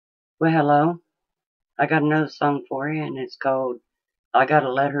Well, hello. I got another song for you, and it's called I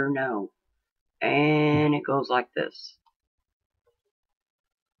Gotta Let Her Know. And it goes like this.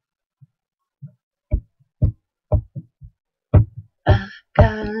 I've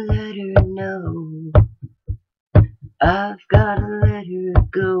gotta let her know. I've gotta let her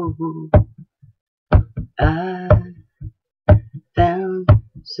go. I found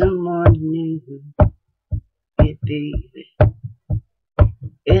someone new. Yeah, baby.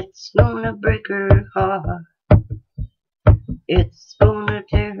 It's gonna break her heart. It's gonna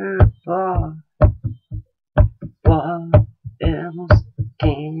tear her apart. What else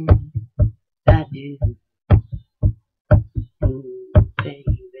can I do?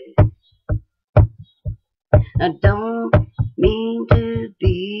 Baby, I don't mean to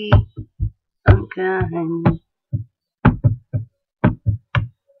be unkind.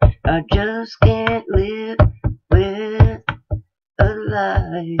 I just can't live with a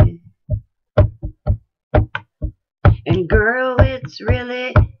lie. And girl, it's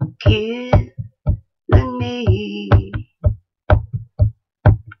really killing me.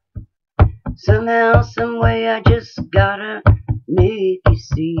 Somehow, someway, I just gotta make you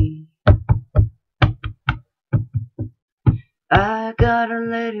see. I gotta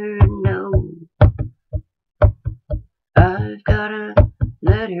let her know. I've gotta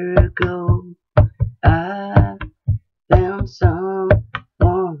let her go. I found someone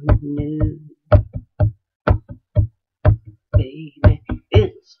new. Baby,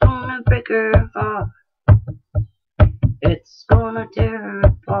 it's gonna break her heart. It's gonna tear her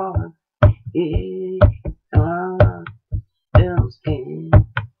apart. Yeah, what else can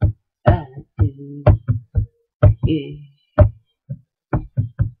I do? Yeah.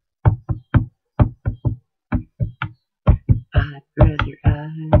 I'd rather I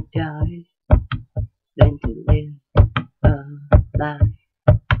die than to live a lie.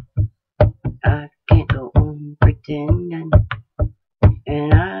 I can't go on pretending,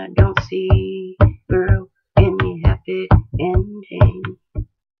 and I don't see, girl, any happy ending.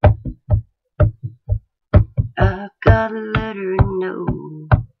 I've gotta let her know.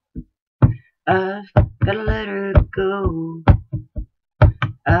 I've gotta let her go.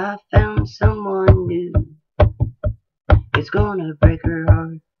 I found someone new. It's gonna break her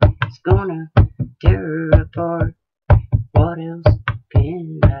heart. It's gonna tear her apart. What else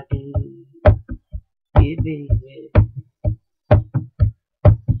can I do? Yeah, baby.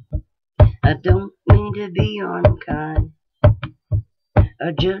 I don't mean to be unkind.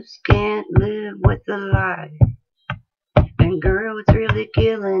 I just can't live with a lie. And girl, it's really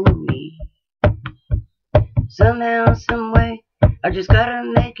killing me. Somehow, someway, I just gotta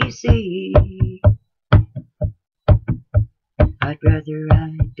make you see. I'd rather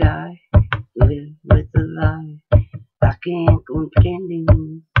I die, live with a lie. I can't go on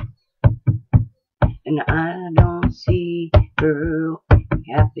pretending, and I don't see, girl,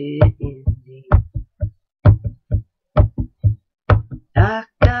 happy ending. I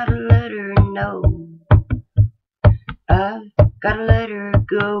gotta let her know. I gotta let her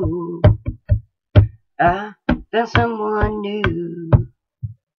go. I found someone new.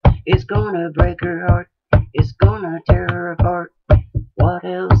 It's gonna break her heart. It's gonna tear her apart. What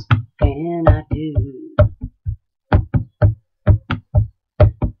else can I do?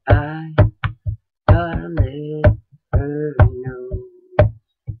 I gotta let her know.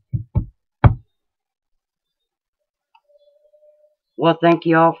 Well, thank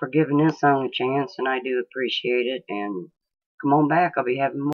you all for giving this song a chance, and I do appreciate it. And come on back, I'll be having more.